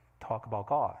talk about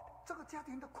God. 这个家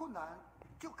庭的困难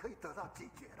就可以得到解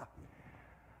决了。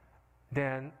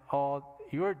Then all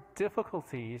your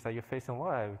difficulties that you face in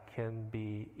life can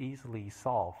be easily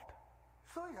solved.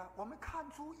 所以啊，我们看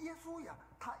出耶稣呀，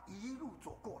他一路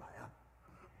走过来啊，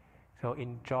 So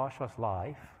in Joshua's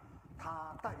life,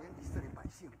 他带领以色列百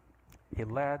姓。 he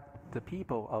led the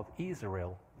people of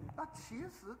Israel. 那其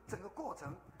实整个过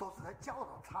程都是在教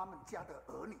导他们家的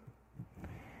儿女。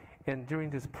 And during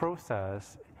this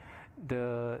process,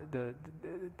 the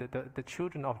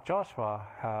children of Joshua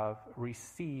have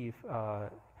received,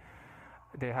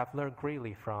 they have learned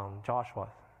greatly from Joshua.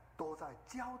 都在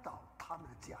教导他们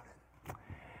的家人。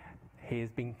 He has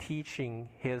been teaching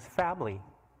his family.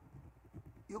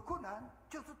 有困难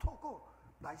就是透过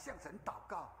来向神祷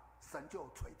告，神就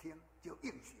垂听，就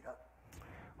应许了。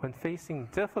 When facing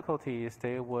difficulties,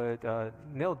 they would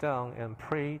kneel down and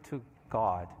pray to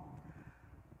God.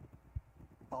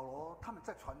 保罗他们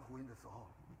在传福音的时候，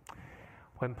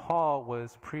 When Paul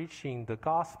was preaching the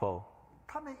gospel,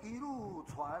 他们一路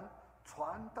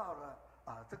传到了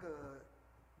这个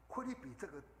腓立比这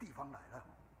个地方来了。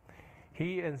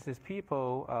 he and his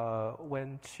people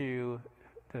went to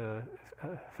the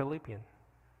Philippians.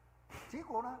 结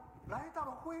果呢，来到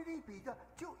了腓立比的，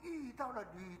就遇到了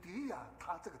吕迪亚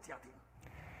他这个家庭。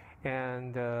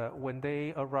 And when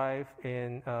they arrived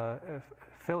in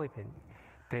Philippines,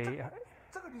 they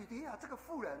这个吕迪亚这个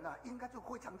妇人呢，应该是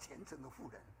非常虔诚的妇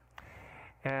人。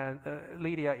 and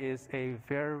Lydia is a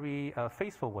very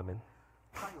faithful woman.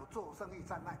 她有做生意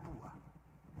在卖布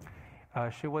啊，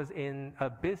 She was in a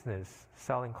business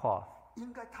selling cloth.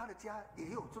 应该她的家也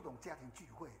有这种家庭聚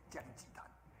会、家庭祭坛。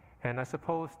 And I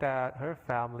suppose that her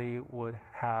family would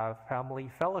have family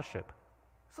fellowship.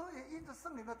 所以因着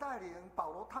圣灵的带领，保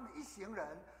罗他们一行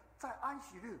人在安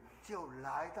息日就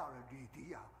来到了吕迪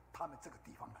亚他们这个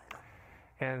地方来了。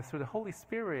 And through the Holy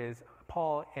Spirit,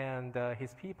 Paul and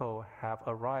his people have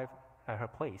arrived at her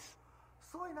place.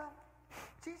 所以呢，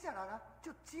接下来呢，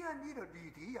就建立了吕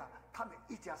迪亚他们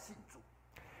一家信主。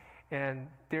 And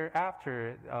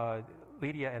thereafter,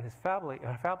 Lydia and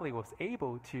her family was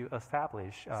able to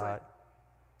establish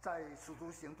在使徒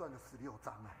行传的16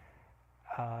章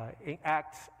啊， in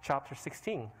Acts chapter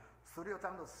 16. 16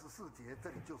章的14节这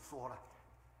里就说了，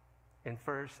 In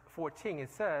verse 14,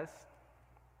 it says,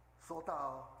 说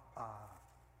到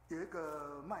有一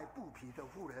个卖布匹的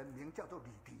妇人，名叫做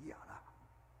吕迪亚啦，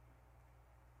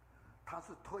她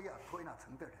是推拿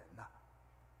城的人呐，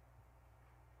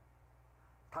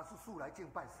她是素来敬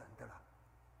拜神的啦。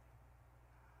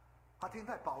她听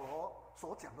到保罗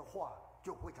所讲的话，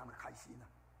就非常的开心了。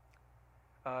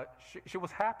 she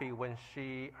was happy when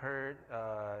she heard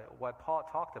what Paul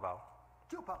talked about.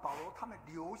 就把保罗他们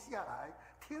留下来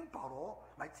听保罗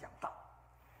来讲道。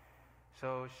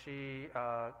 So she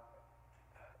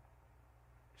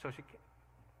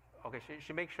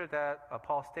made sure that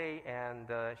Paul stayed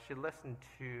and she listened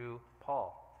to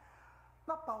Paul.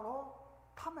 那保罗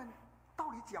他们道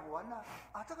理讲完了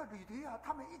这个吕迪亚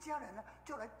他们一家人呢，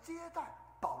就来接待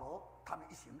保罗他们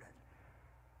一行人。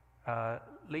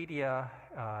 Lydia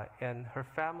and her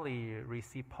family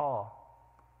received Paul.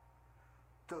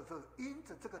 这是因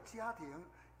着这个家庭，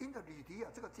因着吕迪亚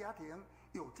这个家庭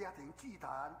有家庭祭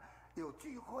坛，有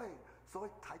聚会，所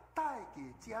以才带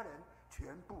给家人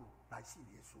全部来信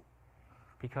耶稣。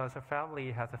 Because her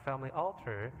family has a family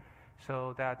altar,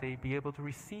 so that they be able to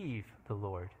receive the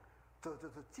Lord. 这就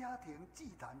是家庭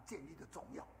祭坛建立的重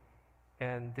要。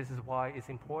 And this is why it's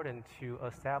important to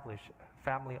establish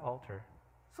family altar.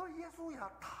 所以耶稣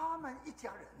呀，他们一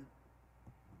家人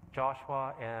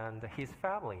Joshua and his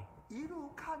family, 一路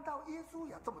看到耶稣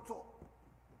呀这么做，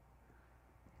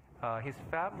 his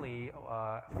family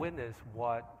witnessed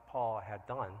what Paul had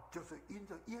done. 就是因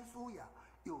着耶稣呀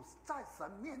有在神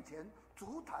面前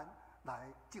足坛来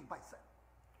敬拜神，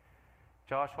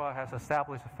 Joshua has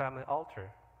established a family altar,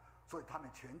 所以他们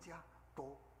全家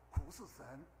都服侍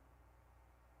神。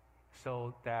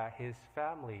 so that his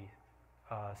family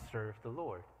served the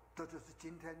Lord. 这就是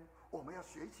今天我们要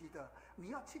学习的，你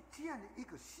要去建立一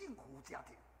个幸福家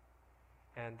庭。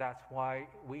 And that's why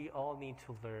we all need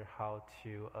to learn how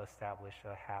to establish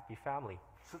a happy family.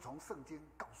 是从圣经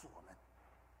告诉我们，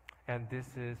 And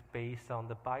this is based on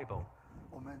the Bible.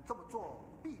 我们这么做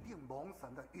必定蒙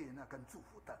神的悦纳跟祝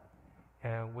福的。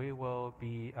 And we will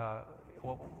be,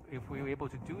 if we're able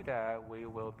to do that, we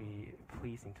will be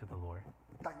pleasing to the Lord.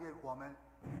 但愿我们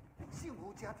幸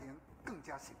福家庭更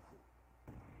加幸福，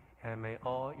 And may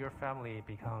all your family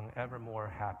become ever more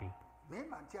happy. 美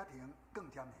满家庭更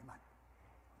加美满。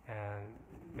 And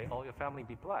may all your family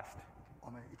be blessed. 我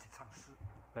们一起唱诗。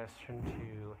Let's turn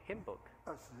to hymn book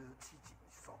 27集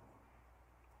首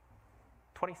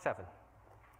 27.